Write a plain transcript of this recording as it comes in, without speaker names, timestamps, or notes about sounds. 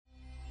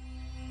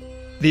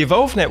The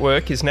Evolve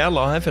Network is now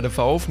live at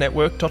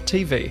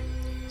evolvenetwork.tv.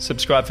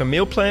 Subscribe for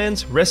meal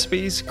plans,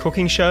 recipes,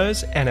 cooking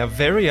shows, and our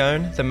very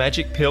own The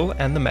Magic Pill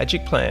and The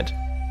Magic Plant,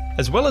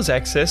 as well as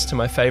access to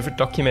my favourite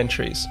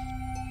documentaries.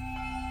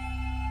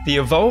 The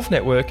Evolve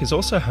Network is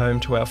also home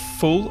to our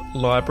full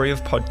library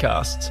of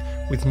podcasts,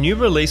 with new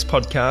release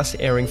podcasts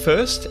airing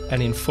first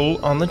and in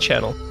full on the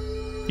channel.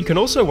 You can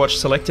also watch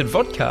selected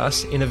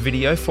vodcasts in a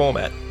video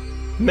format.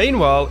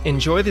 Meanwhile,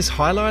 enjoy this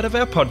highlight of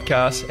our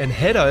podcast and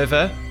head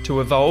over to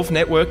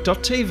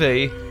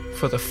evolvenetwork.tv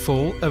for the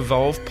full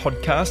Evolve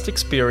podcast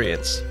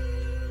experience.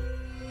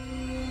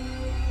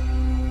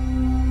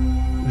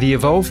 The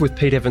Evolve with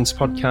Pete Evans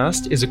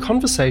podcast is a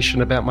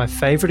conversation about my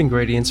favourite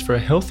ingredients for a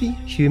healthy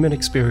human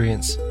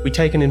experience. We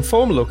take an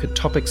informed look at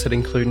topics that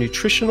include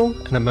nutritional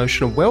and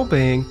emotional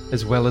well-being,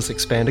 as well as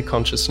expanded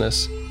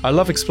consciousness. I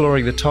love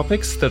exploring the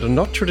topics that are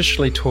not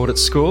traditionally taught at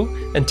school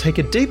and take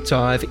a deep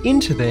dive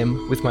into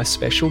them with my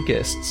special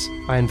guests.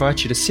 I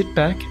invite you to sit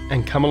back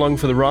and come along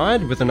for the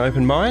ride with an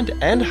open mind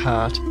and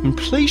heart, and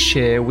please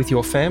share with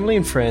your family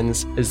and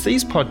friends, as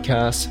these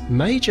podcasts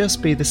may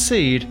just be the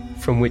seed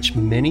from which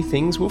many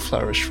things will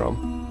flourish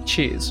from.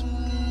 Cheers.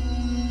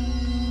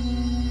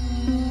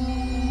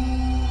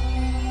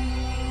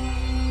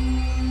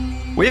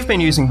 We've been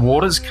using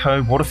Waters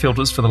Co. water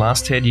filters for the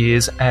last 10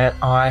 years, and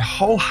I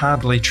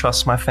wholeheartedly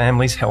trust my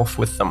family's health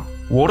with them.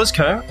 Waters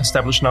Co.,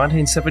 established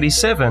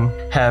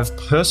 1977, have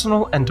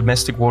personal and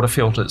domestic water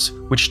filters,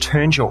 which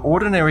turns your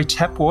ordinary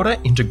tap water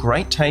into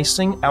great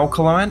tasting,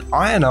 alkaline,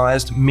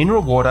 ionized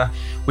mineral water,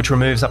 which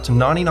removes up to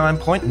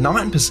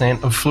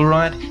 99.9% of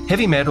fluoride,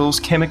 heavy metals,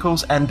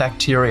 chemicals, and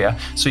bacteria,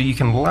 so you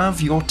can love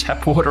your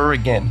tap water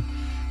again.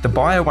 The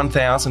Bio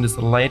 1000 is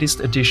the latest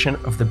edition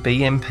of the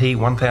BMP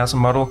 1000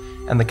 model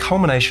and the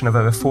culmination of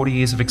over 40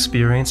 years of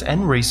experience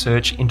and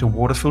research into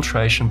water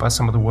filtration by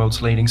some of the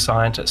world's leading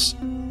scientists.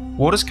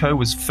 Waters Co.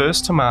 was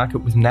first to market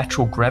with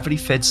natural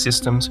gravity-fed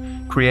systems,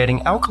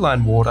 creating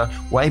alkaline water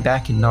way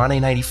back in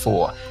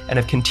 1984, and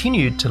have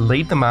continued to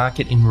lead the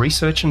market in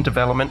research and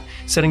development,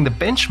 setting the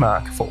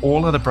benchmark for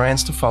all other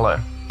brands to follow.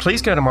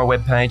 Please go to my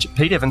webpage,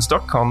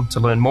 peteevans.com, to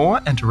learn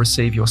more and to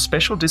receive your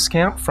special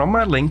discount from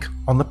my link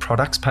on the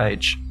products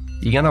page.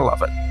 You're going to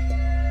love it.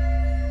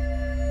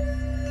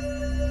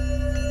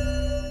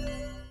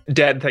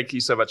 Dad, thank you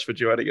so much for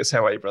joining us.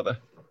 How are you, brother?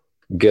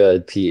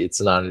 Good, Pete. It's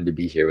an honor to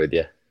be here with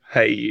you.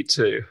 Hey, you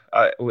too.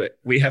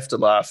 We have to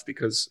laugh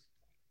because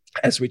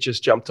as we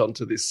just jumped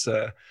onto this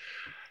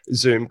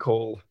Zoom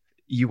call,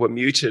 you were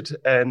muted.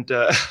 And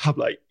I'm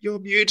like, you're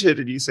muted.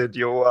 And you said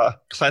you're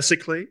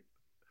classically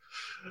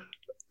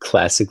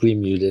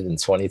muted in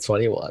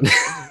 2021.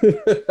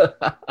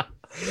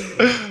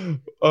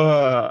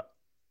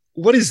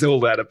 What is all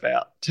that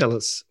about? Tell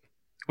us.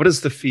 What is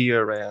the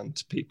fear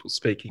around people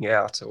speaking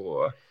out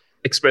or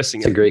expressing?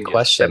 It's a great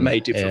question. That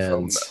may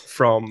differ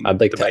from I'd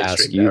like the to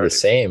ask you narrative. the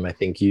same. I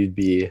think you'd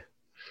be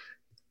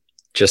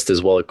just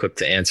as well equipped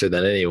to answer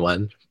than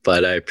anyone,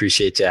 but I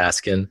appreciate you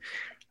asking.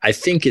 I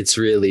think it's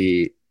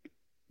really,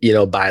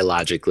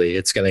 biologically,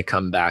 it's going to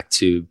come back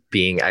to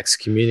being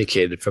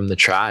excommunicated from the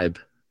tribe,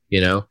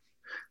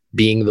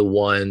 being the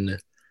one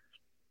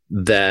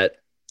that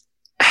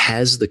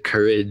has the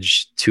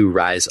courage to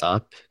rise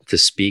up, to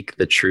speak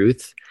the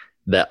truth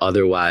that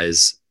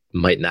otherwise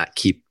might not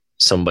keep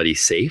somebody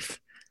safe.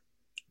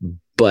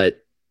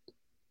 But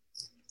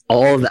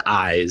all the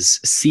eyes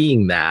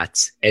seeing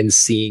that and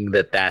seeing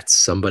that that's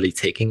somebody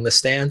taking the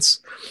stance,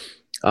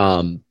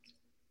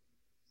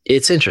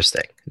 it's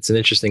interesting. It's an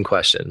interesting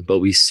question,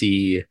 but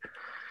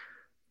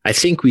I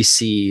think we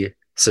see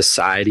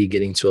society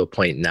getting to a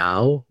point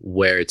now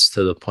where it's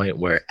to the point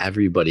where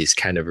everybody's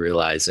kind of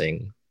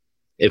realizing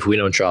if we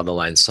don't draw the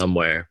line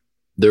somewhere,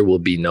 there will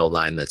be no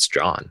line that's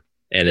drawn.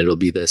 And it'll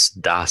be this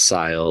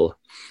docile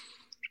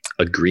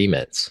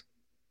agreement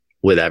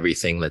with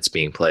everything that's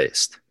being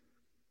placed.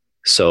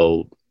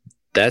 So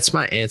that's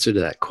my answer to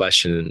that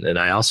question. And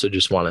I also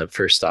just want to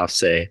first off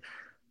say,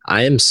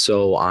 I am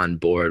so on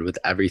board with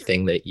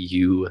everything that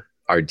you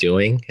are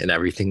doing and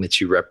everything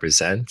that you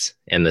represent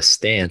and the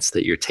stance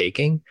that you're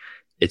taking.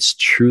 It's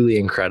truly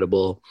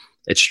incredible.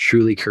 It's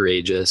truly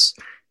courageous.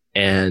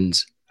 And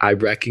I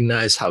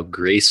recognize how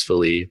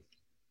gracefully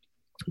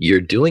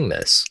you're doing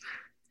this.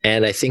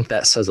 And I think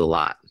that says a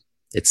lot.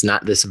 It's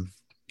not this,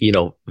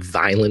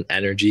 violent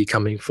energy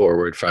coming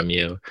forward from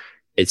you.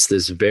 It's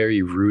this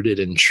very rooted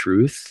in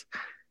truth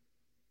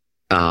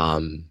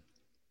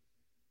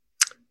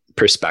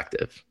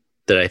perspective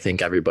that I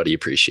think everybody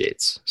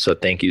appreciates. So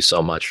thank you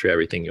so much for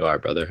everything you are,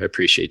 brother. I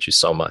appreciate you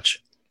so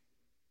much.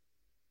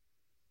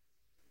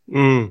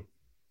 I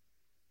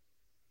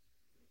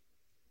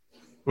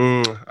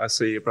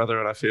see you, brother,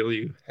 and I feel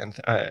you, and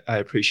I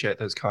appreciate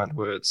those kind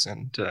words.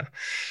 And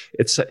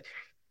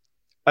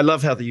I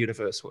love how the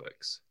universe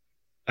works.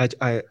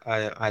 I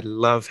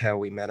love how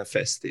we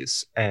manifest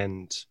this,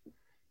 and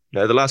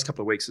the last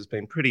couple of weeks has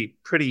been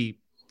pretty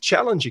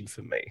challenging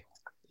for me.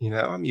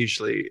 I'm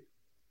usually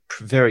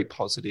very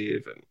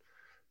positive and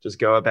just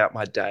go about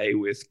my day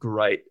with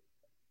great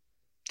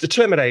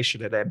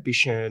determination and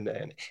ambition,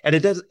 and it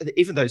does.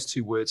 Even those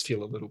two words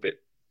feel a little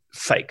bit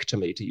fake to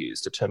me to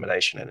use,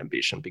 determination and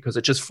ambition, because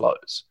it just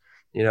flows.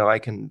 I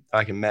can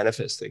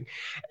manifest things.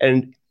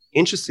 And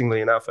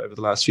interestingly enough, over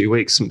the last few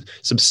weeks,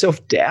 some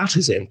self-doubt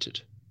has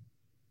entered,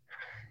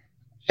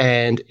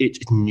 and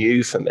it's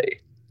new for me.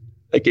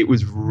 Like, it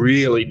was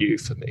really new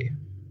for me.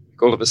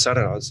 All of a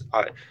sudden,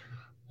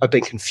 I've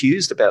been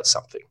confused about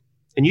something,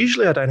 and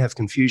usually I don't have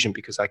confusion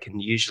because I can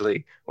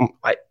usually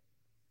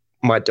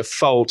my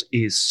default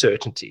is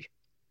certainty.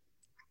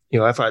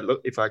 If I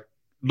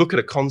look at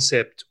a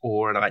concept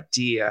or an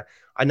idea,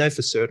 I know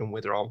for certain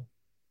whether I'll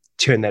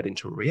turn that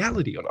into a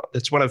reality or not.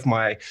 That's one of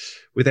my,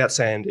 without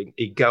sounding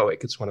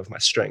egoic, it's one of my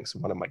strengths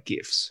and one of my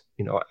gifts.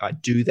 I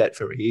do that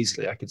very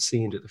easily. I can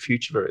see into the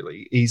future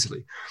very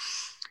easily.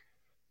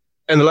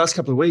 And the last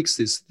couple of weeks,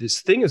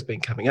 this thing has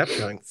been coming up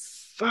going,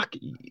 fuck,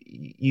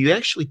 you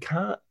actually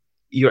can't,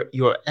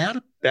 you're out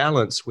of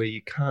balance where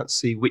you can't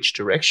see which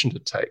direction to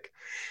take.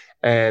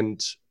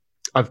 And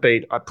I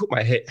put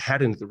my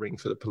hat into the ring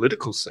for the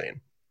political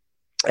scene.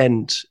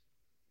 And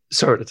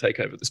sorry to take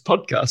over this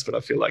podcast, but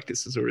I feel like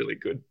this is a really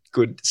good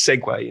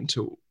segue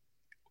into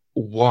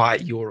why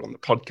you're on the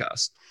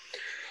podcast.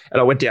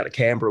 And I went down to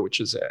Canberra, which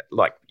is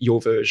like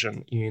your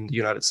version in the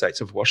United States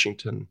of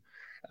Washington,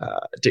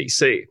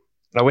 DC.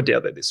 And I went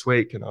down there this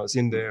week, and I was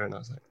in there, and I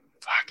was like,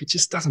 fuck, it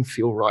just doesn't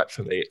feel right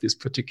for me at this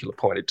particular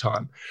point in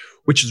time,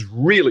 which is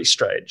really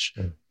strange.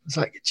 Mm. It's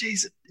like,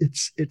 geez,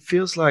 it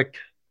feels like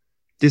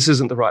this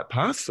isn't the right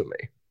path for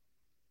me.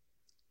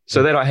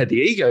 So then I had the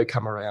ego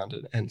come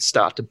around and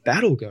start to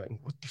battle, going,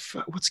 what the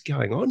fuck? What's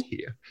going on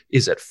here?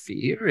 Is it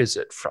fear? Is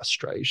it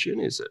frustration?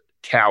 Is it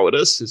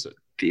cowardice? Is it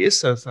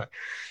this? I was like,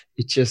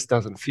 it just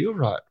doesn't feel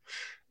right.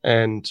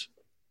 And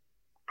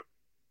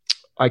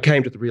I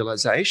came to the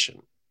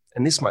realization,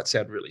 and this might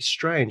sound really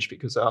strange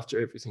because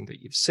after everything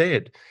that you've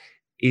said,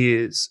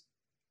 is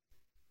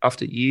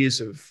after years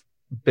of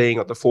being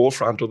at the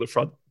forefront or the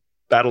front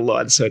battle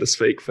line, so to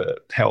speak, for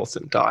health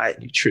and diet,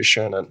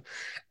 nutrition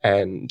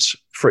and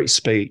free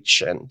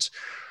speech and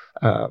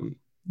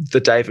the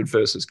David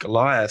versus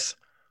Goliath,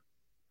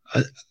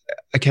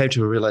 I came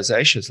to a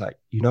realization. It's like,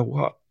 you know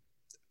what?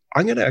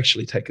 I'm going to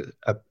actually take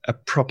a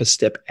proper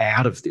step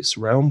out of this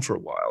realm for a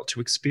while to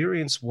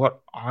experience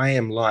what I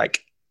am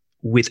like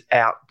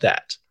without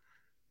that,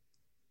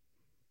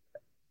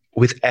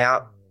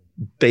 without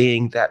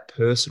being that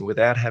person,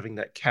 without having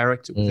that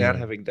character, without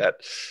having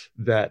that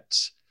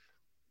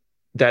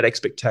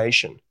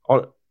expectation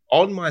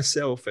on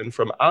myself and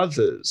from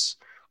others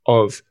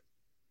of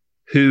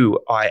who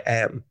I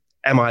am.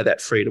 Am I that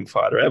freedom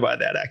fighter? Am I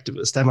that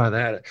activist? Am I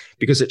that?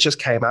 Because it just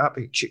came up.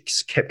 It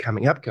just kept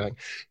coming up, going,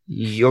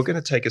 you're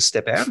going to take a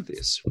step out of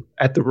this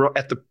at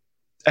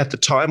the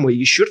time where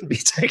you shouldn't be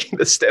taking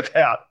the step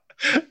out.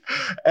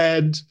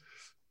 And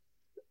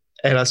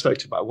I spoke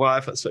to my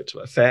wife. I spoke to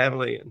my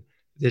family, and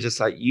they're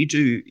just like, you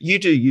do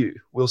you.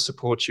 We'll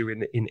support you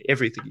in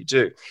everything you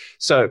do.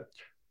 So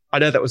I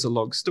know that was a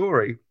long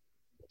story,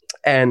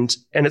 and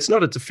it's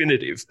not a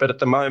definitive, but at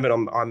the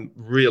moment I'm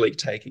really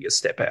taking a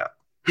step out.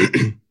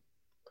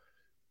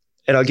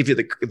 And I'll give you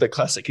the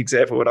classic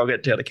example. When I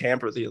went down to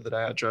Canberra the other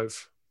day, I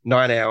drove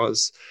 9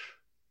 hours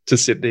to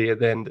Sydney,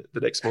 and then the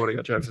next morning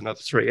I drove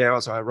another 3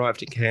 hours. I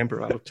arrived in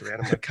Canberra, I looked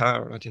around in my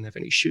car, and I didn't have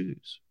any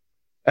shoes.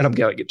 And I'm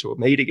going into a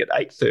meeting at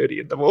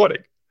 8:30 in the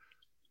morning.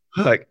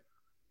 And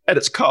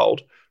it's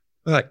cold.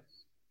 I'm like,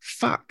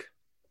 fuck,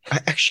 I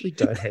actually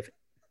don't have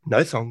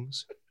no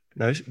thongs,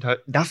 no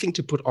nothing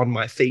to put on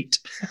my feet.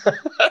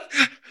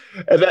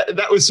 And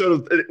that was sort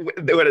of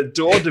when it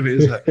dawned on me. It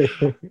was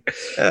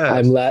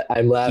like,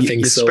 I'm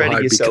laughing so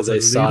hard because I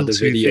saw the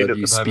video of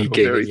you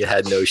speaking and you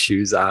had no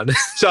shoes on.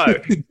 So,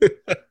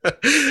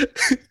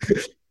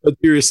 but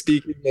you were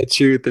speaking the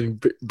truth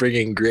and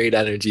bringing great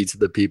energy to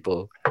the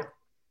people.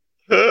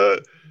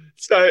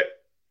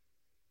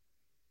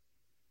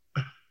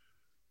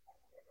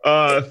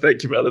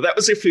 Thank you, brother. That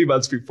was a few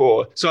months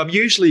before. So I'm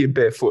usually in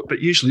barefoot, but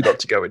usually not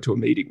to go into a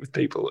meeting with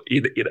people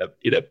in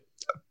a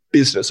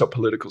business or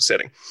political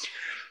setting.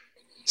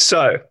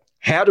 So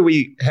how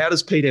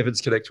does Pete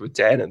Evans connect with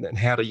Dan, and then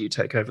how do you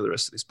take over the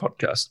rest of this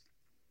podcast?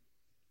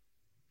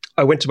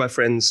 I went to my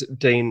friend's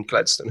Dean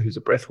Gladstone, who's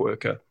a breath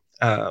worker,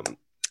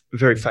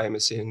 very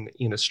famous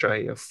in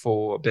Australia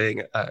for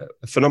being a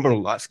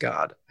phenomenal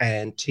lifeguard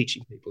and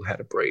teaching people how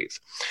to breathe.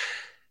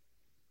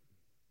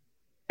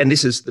 And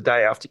this is the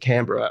day after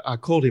Canberra. I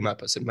called him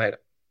up. I said, mate,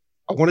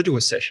 I want to do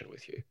a session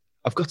with you.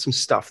 I've got some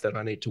stuff that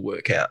I need to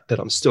work out that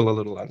I'm still a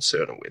little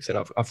uncertain with. And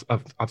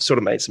I've sort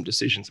of made some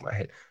decisions in my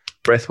head,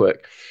 breath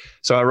work.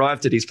 So I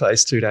arrived at his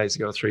place 2 days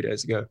ago or 3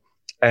 days ago.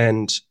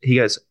 And he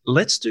goes,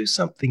 let's do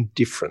something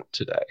different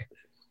today.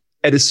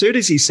 And as soon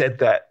as he said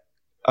that,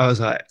 I was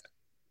like,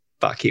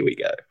 fuck, here we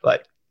go.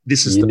 Like,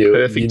 this is the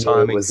perfect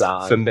timing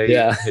for me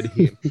and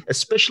him.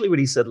 Especially when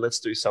he said, let's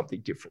do something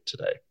different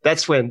today.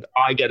 That's when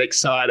I get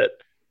excited.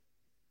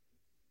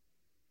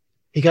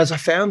 He goes, I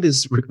found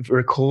this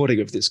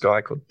recording of this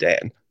guy called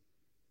Dan.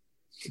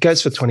 It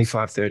goes for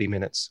 25, 30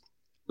 minutes.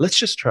 Let's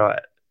just try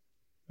it.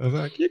 I was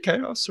like, okay,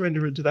 I'll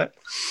surrender into that.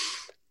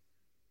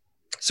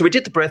 So we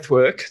did the breath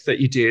work that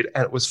you did,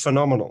 and it was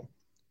phenomenal.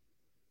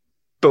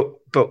 But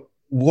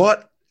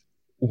what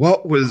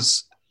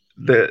was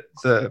the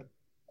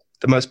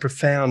most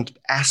profound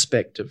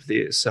aspect of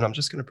this? And I'm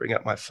just going to bring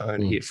up my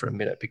phone here for a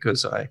minute,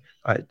 because I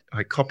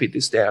copied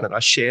this down and I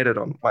shared it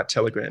on my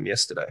Telegram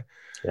yesterday,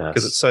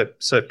 because it's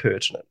so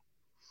pertinent.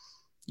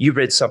 You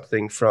read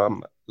something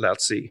from Lao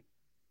Tzu,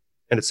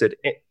 and it said,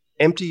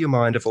 empty your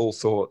mind of all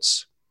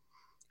thoughts.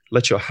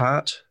 Let your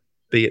heart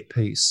be at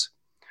peace.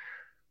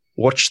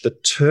 Watch the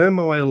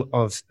turmoil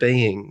of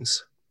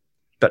beings,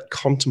 but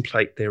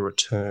contemplate their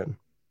return.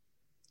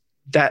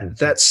 That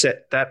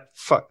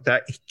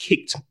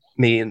kicked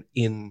me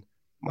in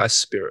my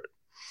spirit.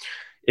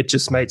 It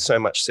just made so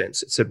much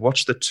sense. It said,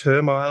 watch the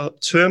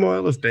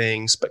turmoil of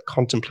beings, but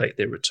contemplate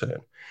their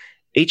return.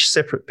 Each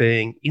separate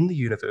being in the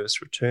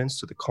universe returns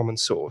to the common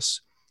source.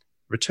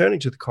 Returning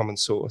to the common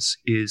source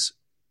is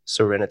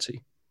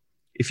serenity.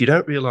 If you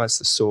don't realize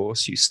the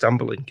source, you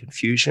stumble in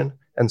confusion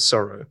and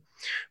sorrow.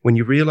 When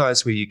you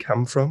realize where you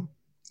come from,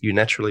 you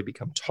naturally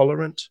become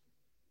tolerant,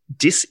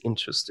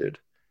 disinterested,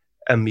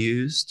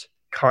 amused,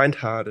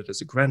 kind-hearted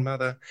as a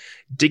grandmother,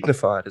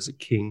 dignified as a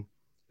king,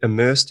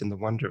 immersed in the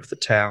wonder of the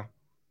Tao.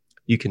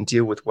 You can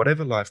deal with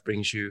whatever life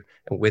brings you,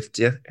 and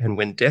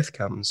when death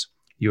comes,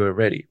 you are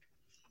ready.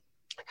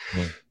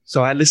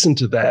 So I listened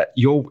to that,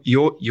 your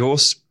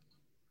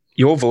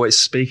voice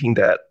speaking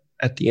that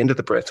at the end of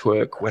the breath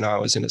work, when I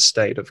was in a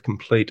state of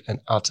complete and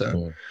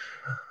utter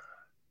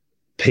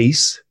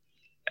peace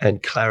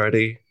and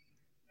clarity,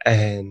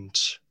 and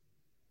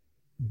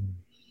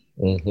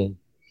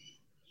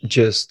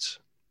just,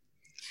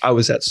 I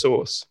was at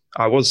source.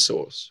 I was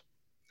source.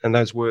 And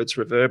those words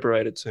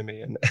reverberated to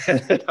me. And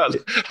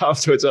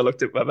afterwards, I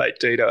looked at my mate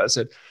Dino. I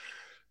said,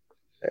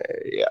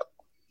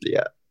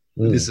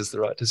 this is the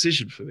right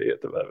decision for me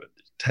at the moment.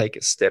 Take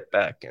a step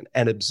back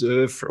and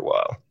observe for a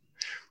while.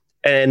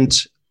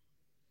 And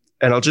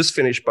I'll just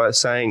finish by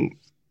saying,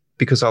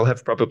 because I'll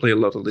have probably a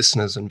lot of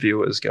listeners and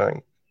viewers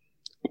going,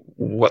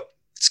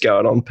 what's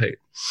going on, Pete?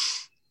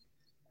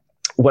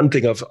 One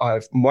thing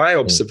my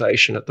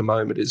observation at the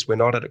moment is we're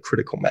not at a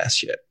critical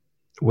mass yet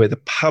where the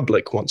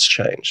public wants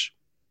change.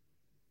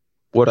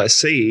 What I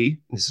see,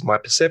 this is my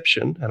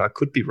perception, and I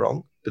could be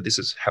wrong, but this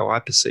is how I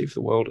perceive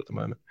the world at the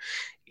moment,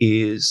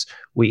 is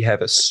we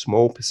have a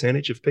small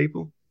percentage of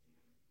people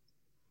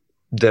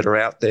that are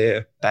out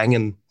there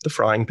banging the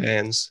frying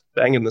pans,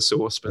 banging the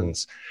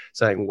saucepans,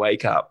 saying,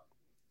 wake up,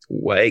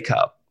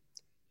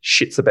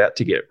 shit's about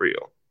to get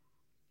real.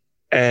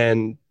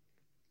 And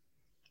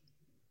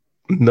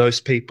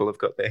most people have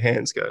got their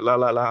hands go, la,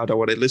 la, la, I don't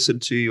want to listen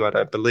to you, I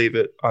don't believe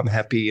it, I'm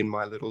happy in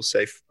my little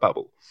safe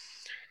bubble.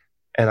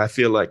 And I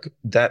feel like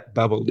that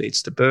bubble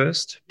needs to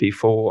burst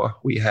before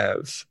we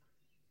have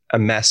a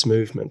mass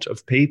movement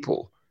of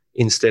people,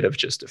 instead of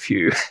just a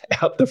few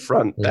out the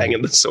front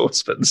banging the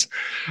saucepans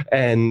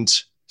and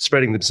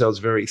spreading themselves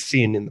very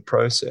thin in the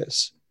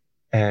process.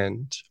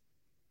 And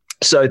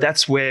so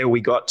that's where we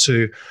got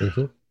to.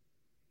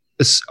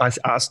 I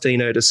asked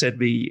Dino to send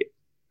me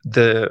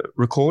the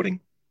recording.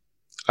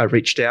 I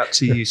reached out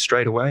to you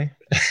straight away.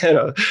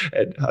 And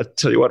I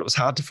tell you what, it was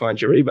hard to find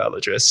your email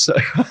address. So,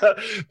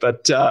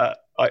 but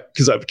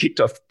because I've kicked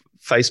off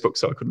Facebook,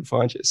 so I couldn't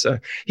find you. So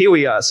here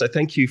we are. So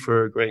thank you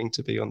for agreeing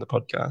to be on the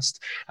podcast.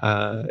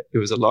 It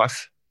was a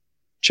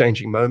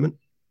life-changing moment,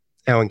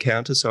 our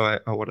encounter. So I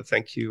want to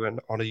thank you and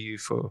honor you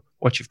for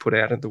what you've put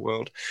out in the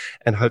world.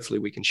 And hopefully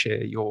we can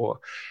share your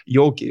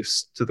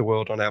gifts to the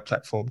world on our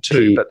platform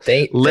too. Pete, but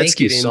thank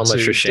you so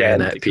much for sharing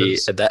that,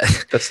 Pete.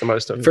 That's the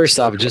most. First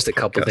off, just a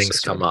couple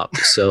things come up.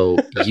 So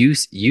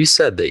you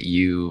said that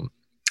you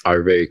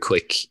are very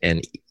quick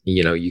and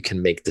you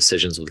can make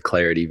decisions with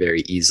clarity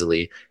very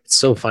easily. It's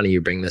so funny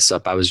you bring this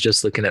up. I was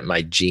just looking at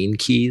my Gene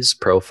Keys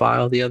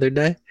profile the other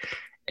day,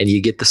 and you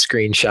get the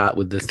screenshot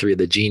with the three: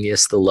 the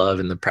genius, the love,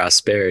 and the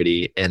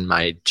prosperity. And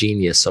my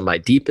genius, so my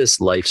deepest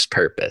life's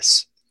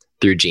purpose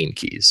through Gene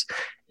Keys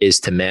is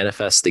to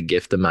manifest the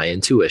gift of my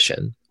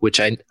intuition, which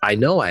I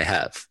know I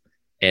have,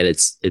 and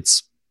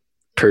it's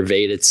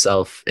pervaded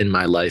itself in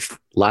my life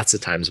lots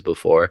of times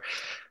before.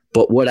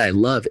 But what I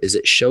love is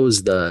it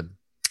shows the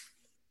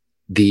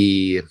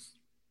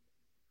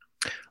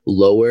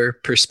lower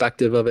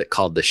perspective of it,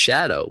 called the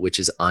shadow, which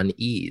is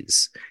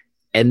unease.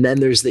 And then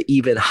there's the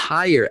even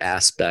higher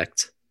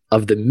aspect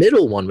of the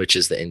middle one, which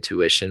is the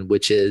intuition,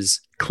 which is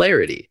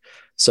clarity.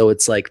 So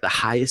it's like the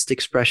highest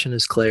expression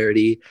is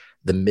clarity,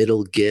 the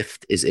middle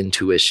gift is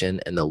intuition,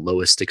 and the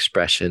lowest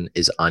expression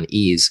is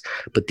unease.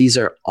 But these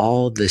are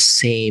all the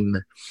same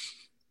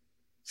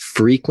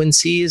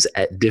frequencies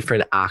at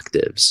different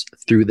octaves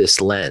through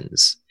this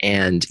lens.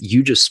 And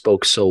you just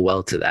spoke so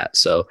well to that.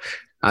 So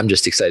I'm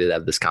just excited to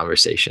have this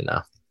conversation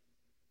now.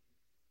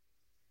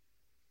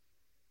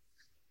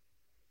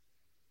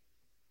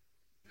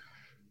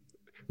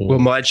 Well,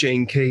 my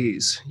Gene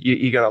Keys,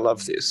 you're going to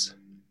love this.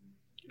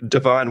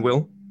 Divine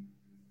will,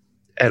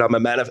 and I'm a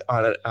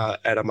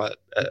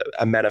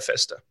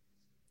manifester.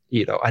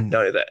 I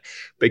know that.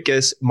 But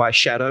guess my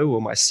shadow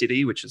or my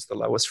city, which is the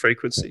lowest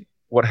frequency,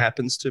 what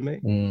happens to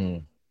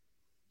me?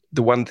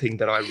 The one thing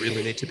that I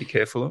really need to be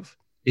careful of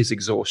is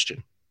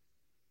exhaustion.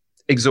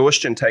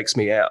 Exhaustion takes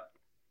me out.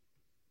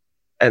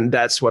 And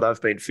that's what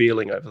I've been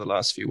feeling over the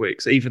last few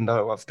weeks, even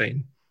though I've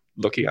been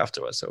looking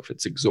after myself.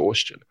 It's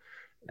exhaustion.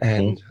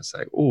 And I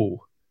say,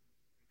 oh,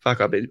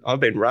 fuck, I've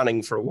been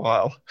running for a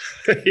while,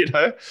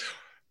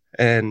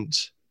 and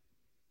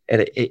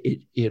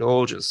it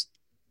all just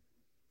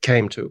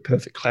came to a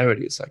perfect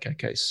clarity. It's like,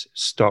 okay,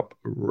 stop,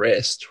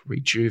 rest,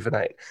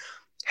 rejuvenate.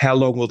 How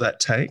long will that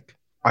take?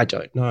 I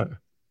don't know.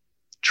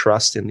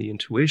 Trust in the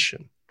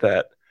intuition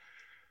and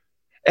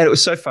it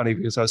was so funny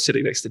because I was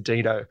sitting next to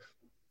Dino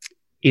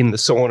in the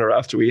sauna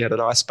after we had an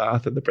ice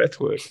bath and the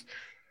breath work.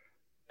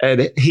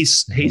 And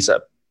he's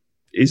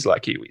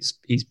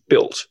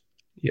built.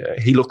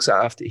 He looks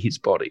after his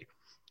body.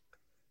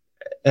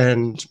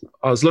 And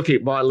I was looking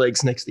at my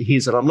legs next to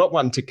his, and I'm not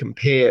one to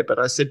compare, but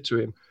I said to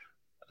him,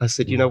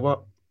 you know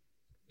what?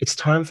 It's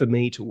time for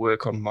me to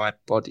work on my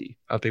body.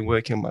 I've been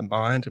working on my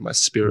mind and my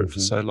spirit for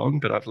so long,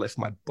 but I've left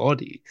my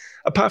body,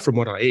 apart from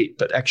what I eat,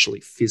 but actually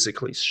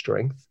physically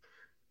strength.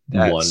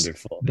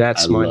 Wonderful.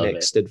 That's my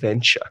next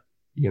adventure,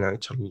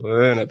 to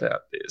learn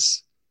about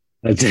this.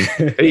 And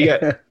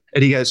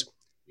he goes,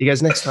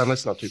 next time,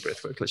 let's not do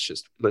breath work. Let's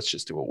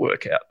just do a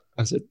workout.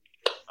 I said,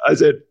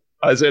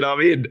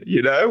 I'm in,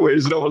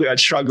 whereas normally I'd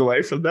shrug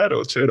away from that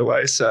or turn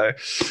away. So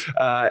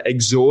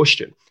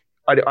exhaustion.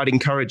 I'd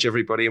encourage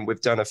everybody, and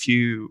we've done a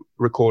few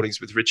recordings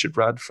with Richard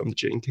Rudd from the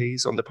Gene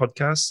Keys on the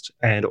podcast,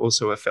 and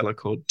also a fellow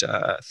called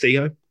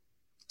Theo,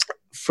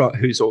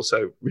 who's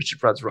also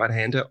Richard Rudd's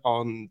right-hander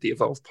on the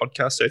Evolve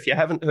podcast. So if you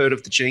haven't heard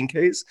of the Gene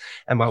Keys,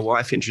 and my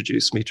wife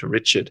introduced me to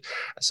Richard,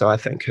 so I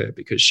thank her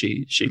because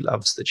she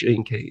loves the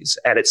Gene Keys,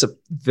 and it's a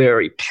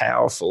very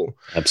powerful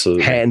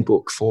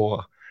handbook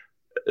for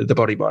the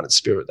body, mind, and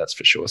spirit, that's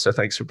for sure. So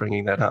thanks for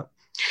bringing that up.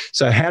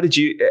 So how did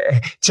you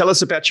tell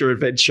us about your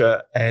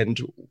adventure, and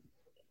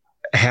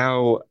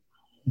how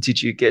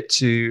did you get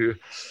to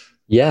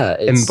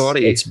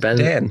embody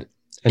Dan?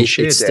 And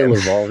it's still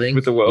evolving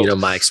with the world.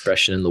 My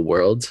expression in the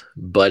world,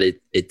 but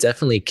it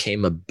definitely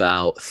came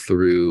about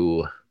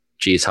through,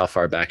 geez, how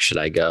far back should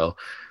I go?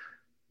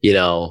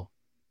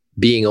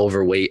 Being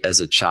overweight as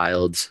a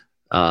child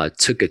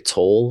took a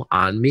toll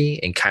on me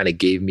and kind of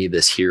gave me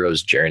this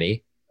hero's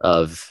journey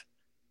of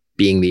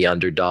being the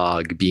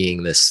underdog,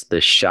 being this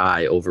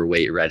shy,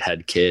 overweight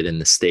redhead kid in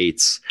the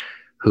States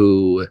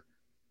who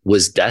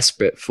was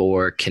desperate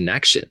for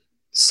connection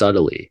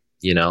subtly,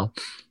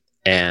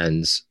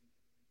 and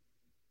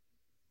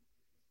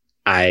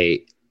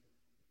I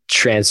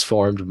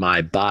transformed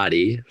my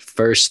body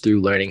first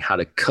through learning how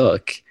to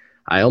cook.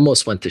 I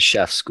almost went to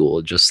chef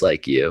school just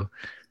like you.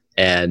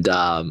 And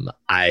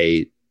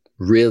I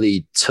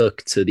really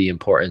took to the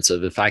importance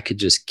of, if I could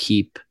just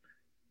keep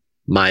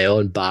my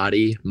own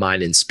body,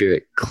 mind, and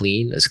spirit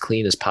clean as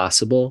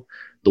possible,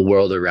 the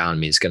world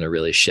around me is going to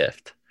really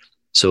shift.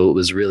 So it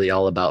was really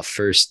all about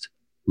first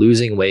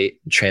losing weight,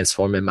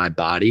 transforming my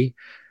body,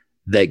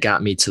 that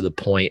got me to the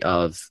point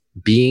of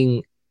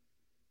being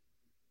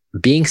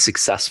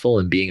successful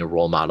and being a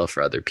role model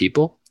for other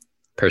people.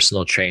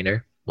 Personal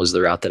trainer was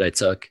the route that I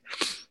took.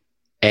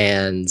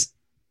 And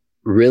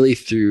really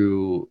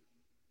through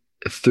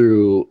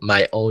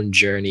my own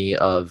journey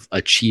of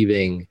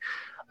achieving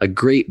a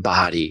great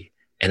body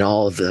and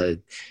all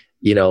the,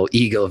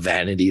 ego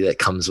vanity that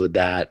comes with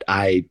that,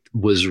 I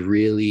was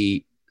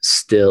really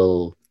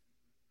still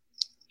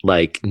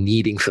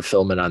needing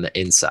fulfillment on the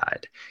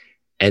inside.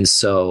 And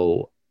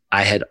so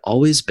I had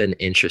always been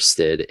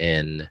interested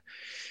in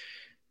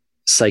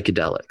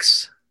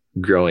psychedelics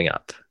growing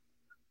up,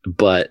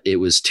 but it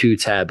was too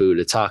taboo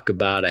to talk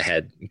about.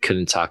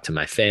 Couldn't talk to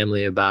my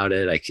family about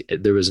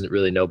it. There wasn't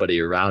really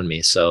nobody around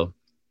me. So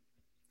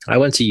I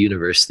went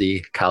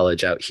to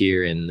college out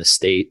here in the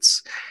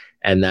States,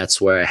 and that's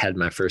where I had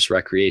my first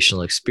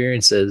recreational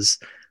experiences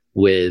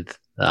with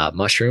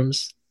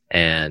mushrooms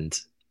and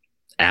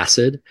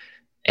acid.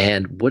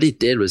 And what it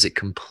did was it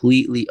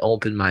completely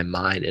opened my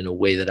mind in a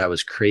way that I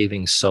was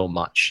craving so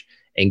much,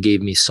 and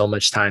gave me so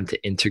much time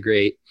to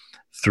integrate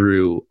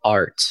through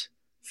art,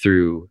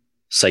 through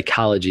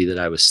psychology that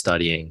I was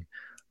studying,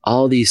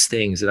 all these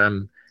things. And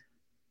I'm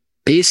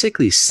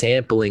basically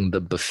sampling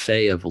the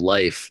buffet of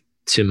life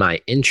to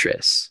my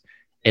interests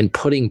and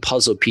putting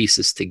puzzle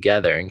pieces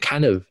together and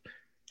kind of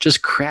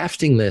just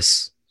crafting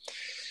this.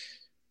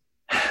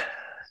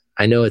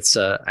 I know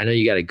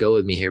you got to go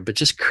with me here, but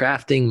just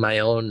crafting my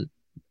own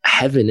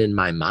heaven in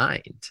my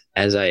mind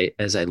as I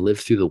live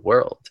through the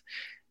world.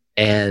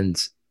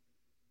 And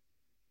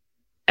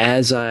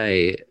as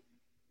I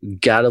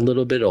got a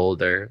little bit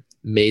older,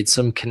 made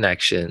some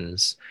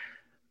connections,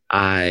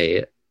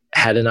 I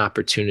had an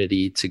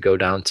opportunity to go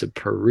down to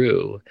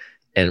Peru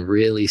and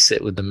really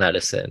sit with the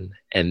medicine.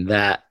 And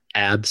that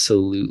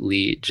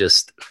absolutely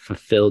just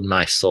fulfilled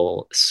my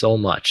soul so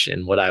much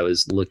in what I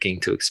was looking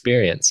to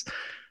experience.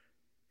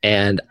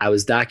 And I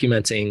was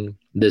documenting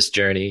this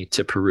journey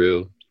to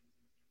Peru.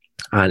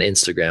 on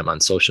Instagram, on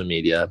social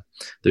media.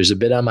 There's a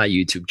bit on my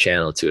YouTube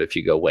channel too, if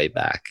you go way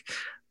back.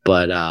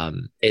 But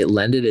it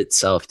lended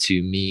itself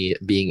to me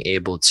being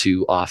able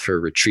to offer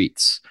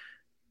retreats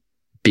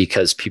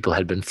because people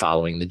had been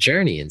following the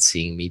journey and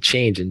seeing me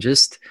change. And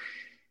just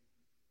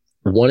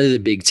one of the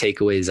big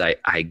takeaways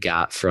I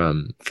got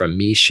from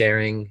me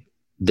sharing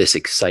this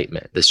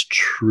excitement, this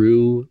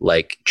true,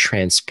 like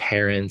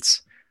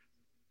transparent,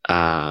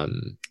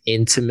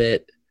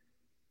 intimate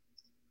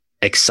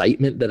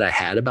excitement that I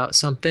had about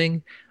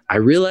something, I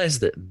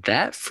realized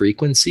that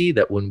frequency,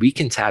 that when we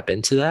can tap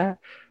into that,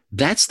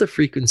 that's the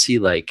frequency,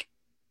 like,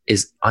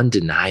 is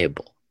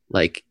undeniable.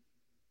 Like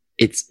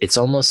it's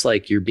almost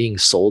like you're being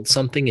sold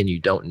something and you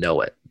don't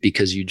know it,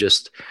 because you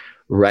just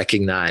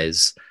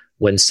recognize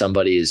when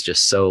somebody is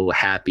just so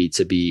happy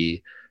to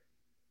be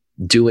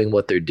doing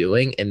what they're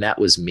doing. And that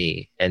was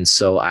me. And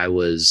so I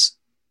was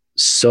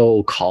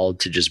so called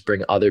to just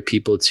bring other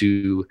people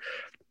to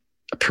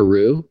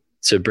Peru,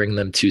 to bring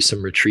them to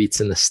some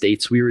retreats in the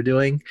States. We were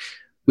doing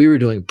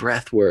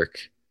breath work,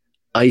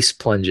 ice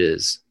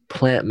plunges,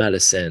 plant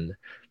medicine,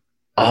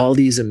 all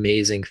these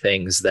amazing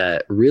things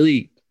that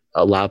really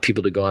allow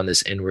people to go on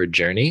this inward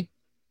journey.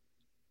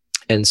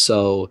 And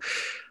so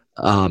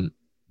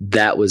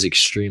that was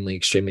extremely,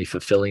 extremely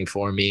fulfilling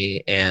for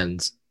me.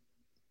 And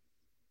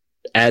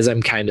as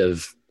I'm kind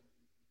of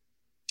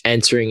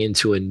entering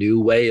into a new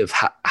way of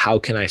how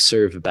can I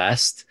serve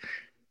best,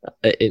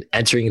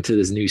 entering into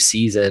this new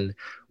season,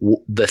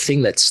 the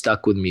thing that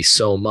stuck with me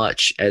so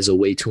much as a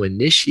way to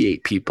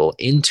initiate people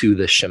into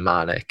the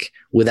shamanic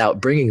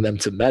without bringing them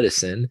to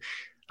medicine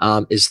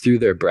is through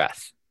their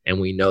breath. And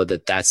we know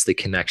that that's the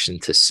connection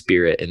to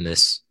spirit in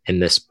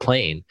this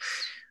plane.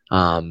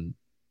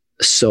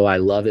 So I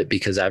love it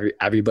because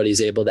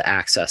everybody's able to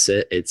access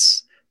it.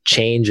 It's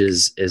change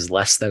is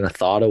less than a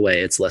thought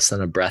away. It's less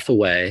than a breath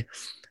away.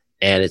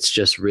 And it's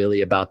just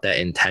really about that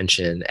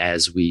intention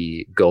as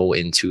we go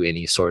into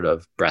any sort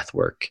of breath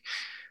work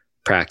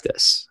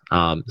practice.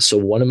 So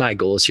one of my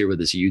goals here with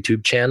this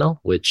YouTube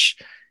channel, which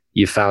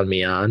you found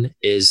me on,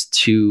 is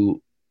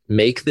to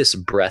make this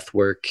breath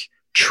work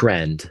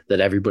trend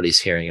that everybody's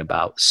hearing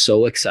about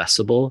so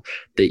accessible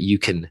that you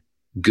can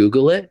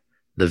Google it,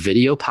 the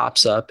video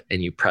pops up,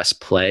 and you press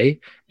play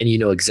and you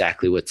know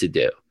exactly what to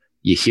do.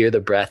 You hear the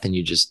breath and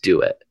you just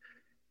do it.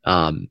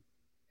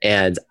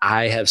 And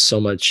I have so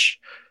much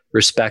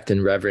respect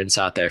and reverence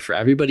out there for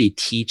everybody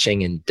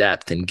teaching in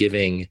depth and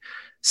giving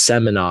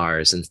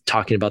seminars and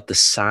talking about the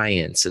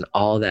science, and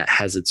all that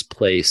has its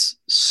place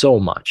so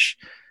much.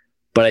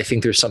 But I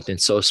think there's something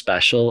so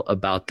special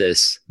about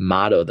this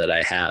motto that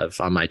I have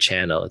on my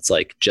channel. It's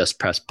like, just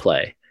press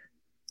play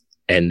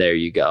and there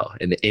you go.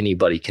 And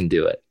anybody can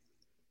do it.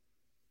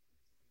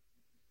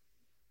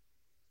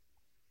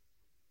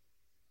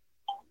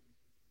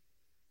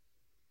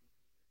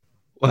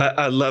 Well,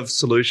 I love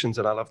solutions,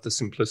 and I love the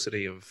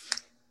simplicity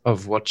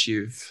of what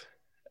you're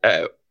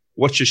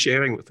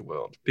sharing with the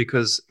world,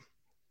 because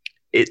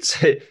it's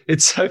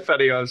so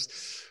funny. I was,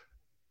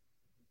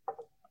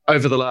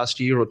 over the last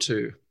year or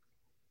two,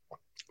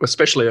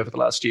 especially over the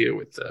last year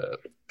with the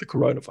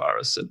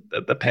coronavirus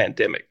and the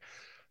pandemic,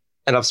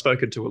 and I've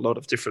spoken to a lot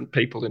of different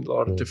people in a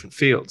lot of different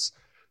fields.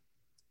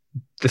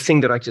 The thing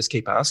that I just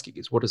keep asking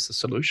is, what is the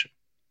solution?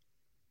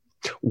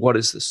 What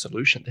is the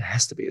solution? There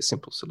has to be a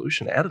simple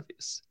solution out of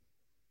this.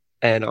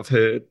 And I've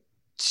heard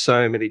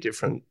so many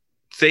different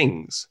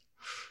things,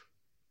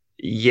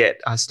 yet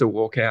I still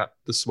walk out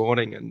this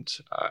morning and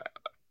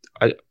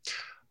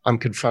I'm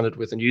confronted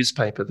with a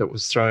newspaper that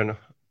was thrown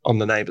on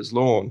the neighbour's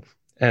lawn,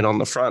 and on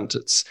the front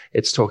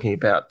it's talking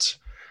about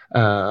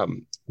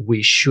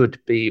we should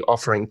be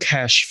offering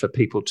cash for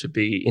people to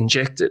be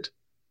injected.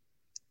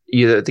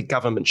 The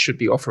government should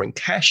be offering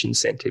cash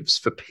incentives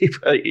for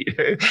people.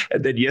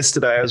 And then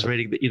yesterday I was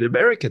reading that in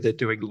America they're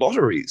doing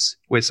lotteries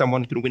where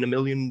someone can win $1.5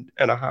 million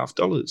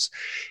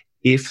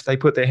if they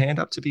put their hand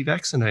up to be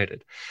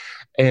vaccinated.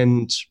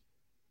 And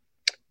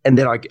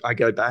then I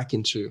go back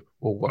into,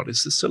 well, what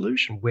is the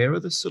solution? Where are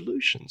the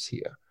solutions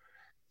here?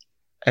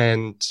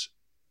 And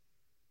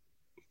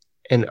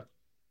then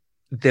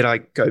I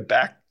go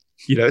back,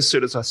 as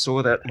soon as I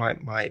saw that,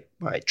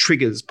 my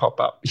triggers pop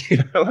up,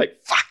 like,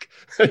 fuck.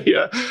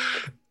 Yeah.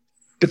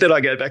 But then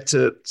I go back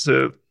to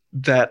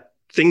that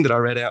thing that I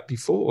read out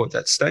before,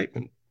 that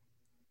statement.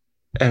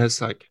 And it's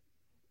like,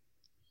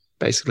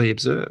 basically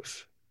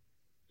observe.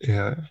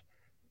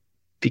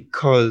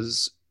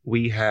 Because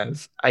we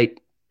have 8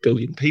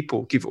 billion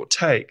people, give or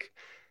take,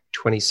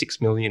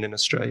 26 million in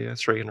Australia,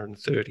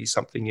 330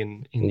 something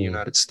in the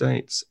United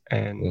States.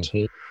 And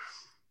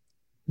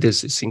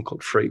there's this thing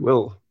called free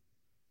will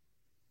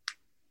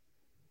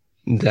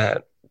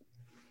that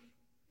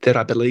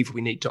I believe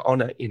we need to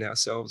honor in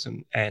ourselves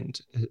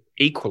and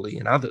equally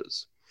in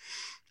others.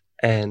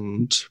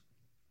 And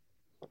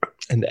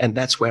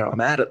that's where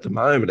I'm at the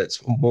moment.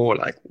 It's more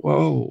like,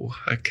 whoa,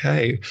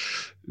 okay,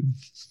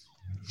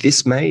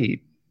 this may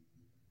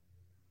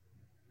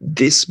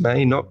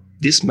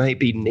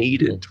be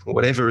needed,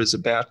 whatever is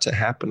about to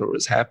happen or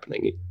is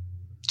happening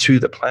to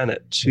the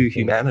planet, to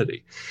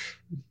humanity.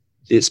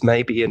 this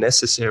may be a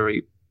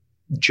necessary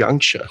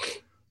juncture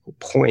or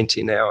point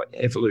in our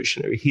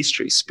evolutionary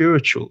history,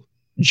 spiritual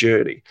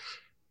journey,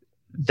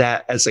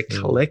 that as a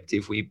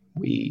collective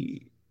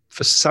we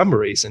for some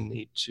reason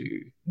need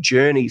to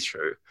journey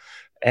through.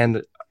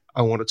 And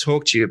I want to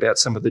talk to you about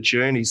some of the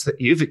journeys that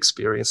you've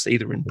experienced,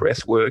 either in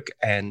breath work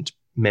and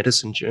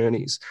medicine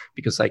journeys,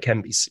 because they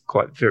can be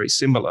quite very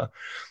similar,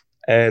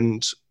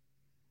 and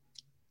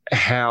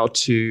how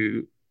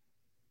to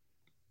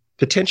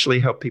potentially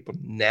help people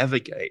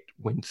navigate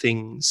when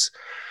things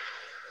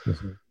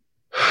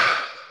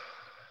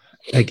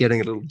are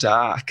getting a little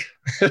dark,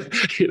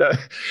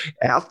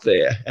 out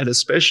there, and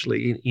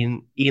especially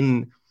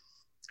in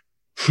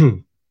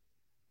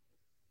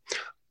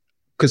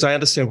because I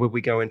understand when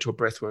we go into a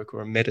breathwork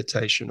or a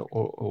meditation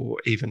or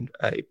even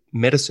a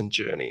medicine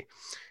journey,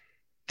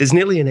 there's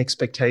nearly an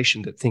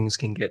expectation that things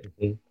can get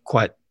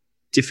quite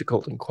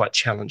difficult and quite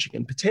challenging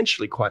and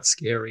potentially quite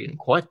scary and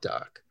quite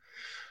dark.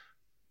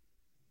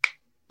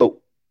 But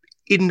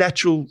in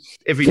natural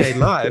everyday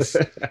life,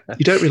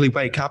 you don't really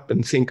wake up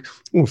and think,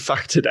 oh,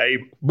 fuck, today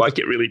might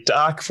get really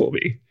dark for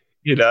me,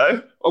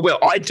 Oh, well,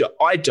 I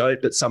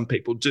don't, but some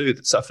people do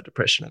that suffer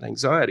depression and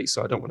anxiety,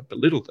 so I don't want to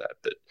belittle that.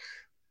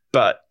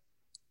 But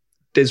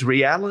there's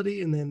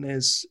reality, and then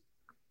there's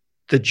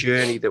the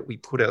journey that we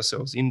put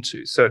ourselves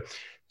into. So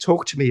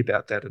talk to me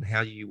about that and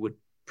how you would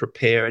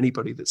prepare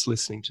anybody that's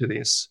listening to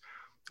this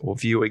or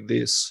viewing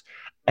this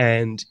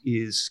and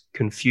is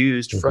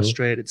confused,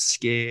 frustrated,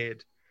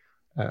 scared,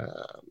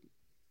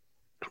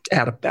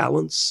 out of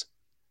balance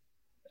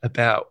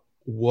about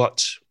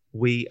what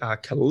we are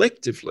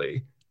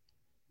collectively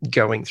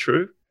going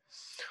through.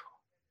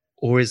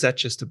 Or is that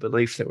just a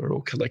belief that we're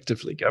all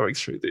collectively going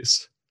through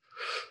this?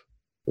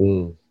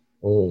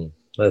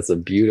 That's a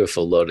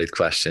beautiful loaded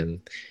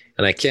question.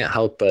 And I can't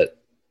help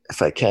but,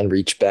 if I can,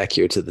 reach back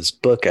here to this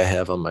book I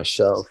have on my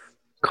shelf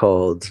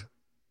called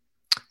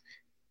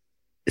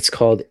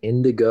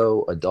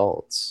Indigo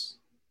Adults.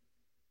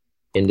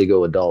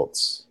 Indigo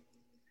Adults.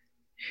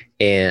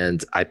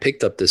 And I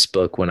picked up this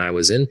book when I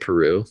was in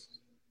Peru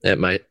in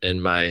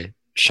my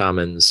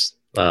shaman's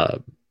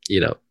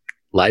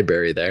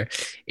library there.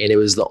 And it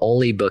was the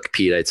only book,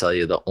 Pete, I tell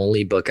you, the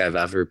only book I've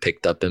ever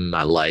picked up in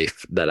my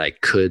life that I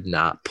could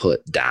not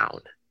put down.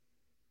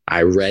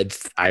 I read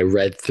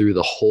through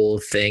the whole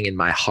thing, and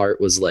my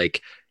heart was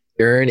like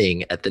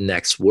yearning at the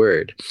next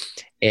word.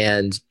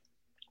 And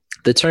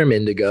the term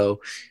indigo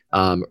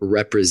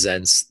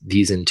represents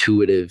these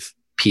intuitive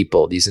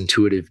people, these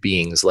intuitive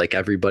beings. Like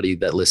everybody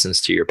that listens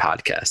to your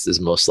podcast is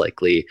most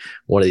likely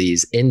one of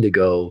these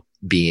indigo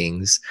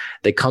beings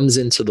that comes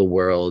into the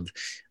world.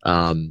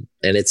 And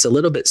it's a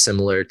little bit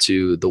similar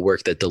to the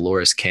work that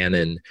Dolores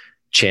Cannon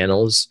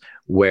channels,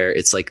 where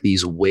it's like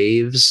these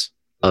waves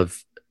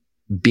of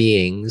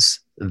beings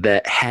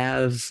that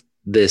have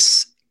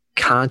this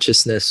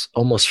consciousness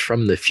almost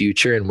from the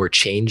future, and we're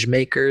change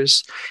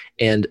makers,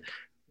 and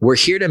we're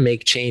here to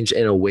make change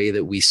in a way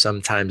that we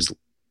sometimes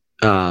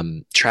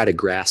try to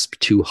grasp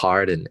too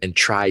hard and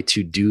try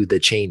to do the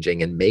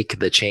changing and make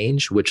the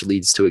change, which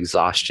leads to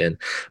exhaustion.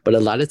 But a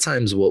lot of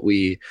times what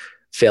we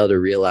fail to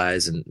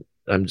realize, and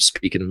I'm just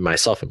speaking of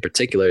myself in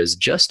particular, is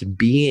just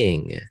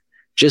being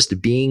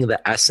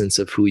the essence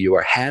of who you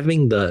are,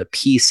 having the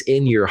peace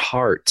in your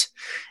heart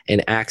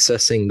and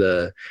accessing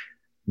the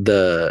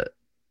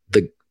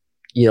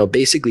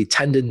basically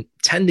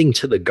tending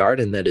to the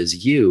garden that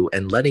is you,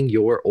 and letting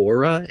your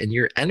aura and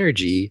your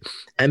energy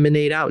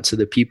emanate out to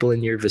the people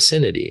in your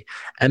vicinity,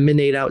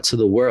 emanate out to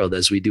the world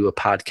as we do a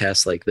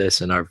podcast like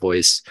this, and our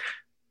voice,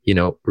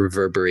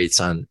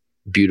 reverberates on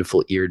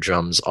beautiful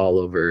eardrums all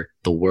over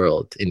the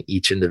world in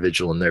each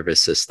individual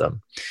nervous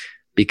system.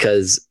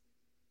 Because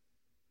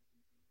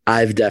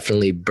I've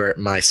definitely burnt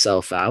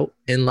myself out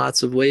in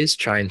lots of ways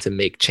trying to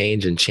make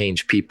change and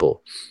change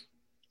people.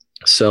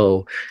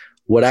 So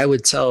what I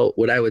would tell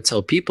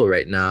people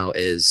right now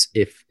is,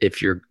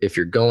 if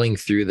you're going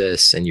through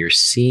this and you're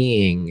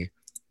seeing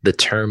the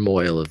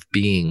turmoil of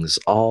beings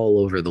all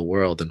over the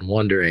world and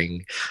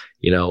wondering,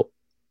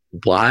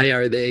 why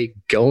are they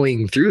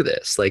going through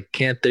this? Like,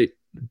 can't they?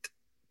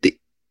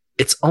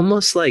 It's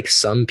almost like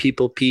some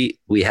people, Pete,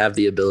 we have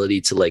the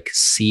ability to like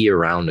see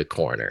around a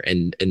corner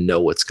and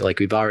know what's like,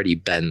 we've already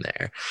been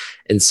there,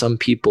 and some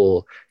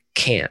people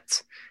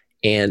can't.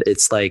 And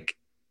it's like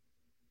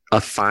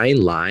a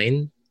fine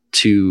line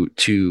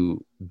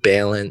to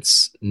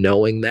balance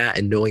knowing that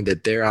and knowing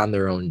that they're on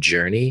their own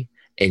journey,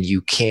 and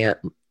you can't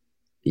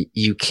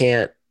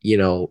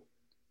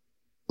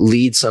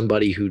lead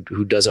somebody who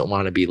doesn't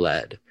want to be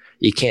led.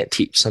 You can't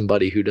teach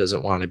somebody who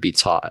doesn't want to be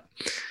taught.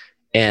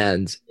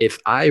 And if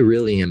I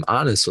really am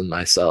honest with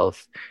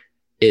myself,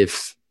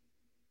 if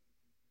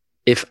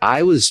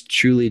I was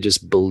truly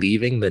just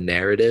believing the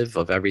narrative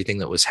of everything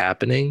that was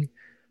happening,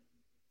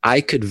 I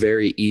could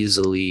very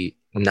easily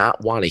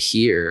not want to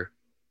hear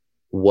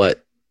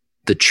what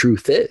the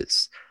truth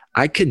is.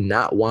 I could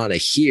not want to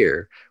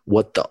hear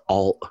what the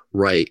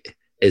alt-right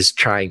is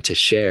trying to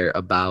share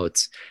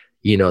about,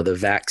 the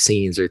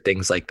vaccines or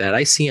things like that.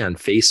 I see on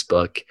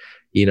Facebook,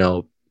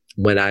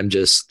 when I'm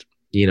just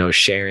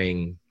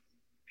sharing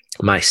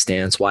my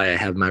stance, why I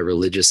have my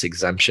religious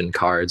exemption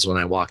cards when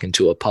I walk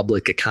into a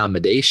public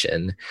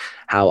accommodation,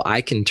 how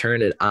I can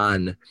turn it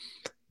on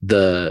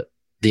the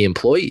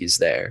employees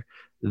there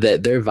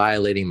that they're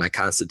violating my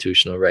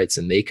constitutional rights,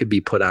 and they could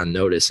be put on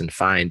notice and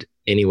fined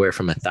anywhere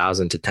from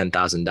 $1,000 to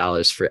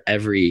 $10,000 for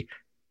every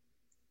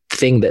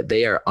thing that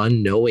they are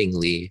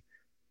unknowingly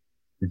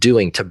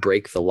doing to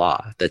break the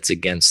law that's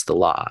against the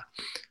law.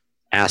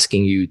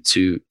 Asking you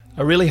to...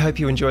 I really hope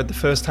you enjoyed the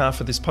first half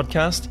of this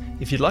podcast.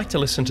 If you'd like to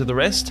listen to the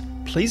rest,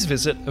 please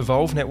visit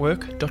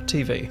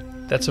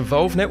evolvenetwork.tv. That's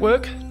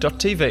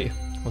evolvenetwork.tv.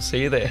 We'll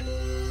see you there.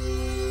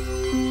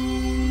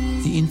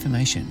 The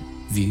information,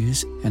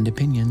 views, and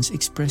opinions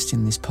expressed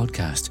in this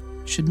podcast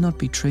should not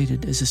be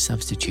treated as a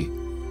substitute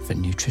for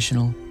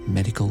nutritional,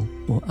 medical,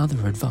 or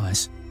other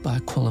advice by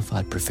a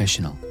qualified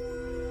professional.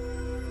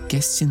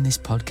 Guests in this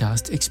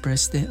podcast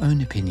express their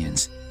own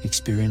opinions,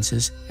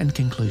 experiences, and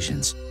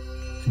conclusions.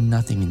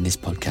 Nothing in this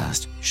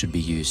podcast should be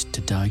used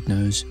to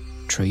diagnose,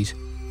 treat,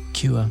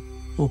 cure,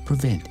 or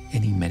prevent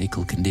any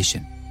medical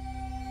condition.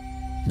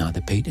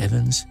 Neither Pete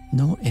Evans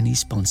nor any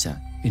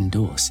sponsor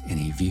endorse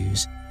any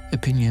views,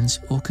 opinions,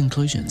 or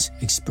conclusions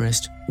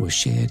expressed or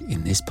shared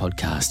in this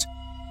podcast.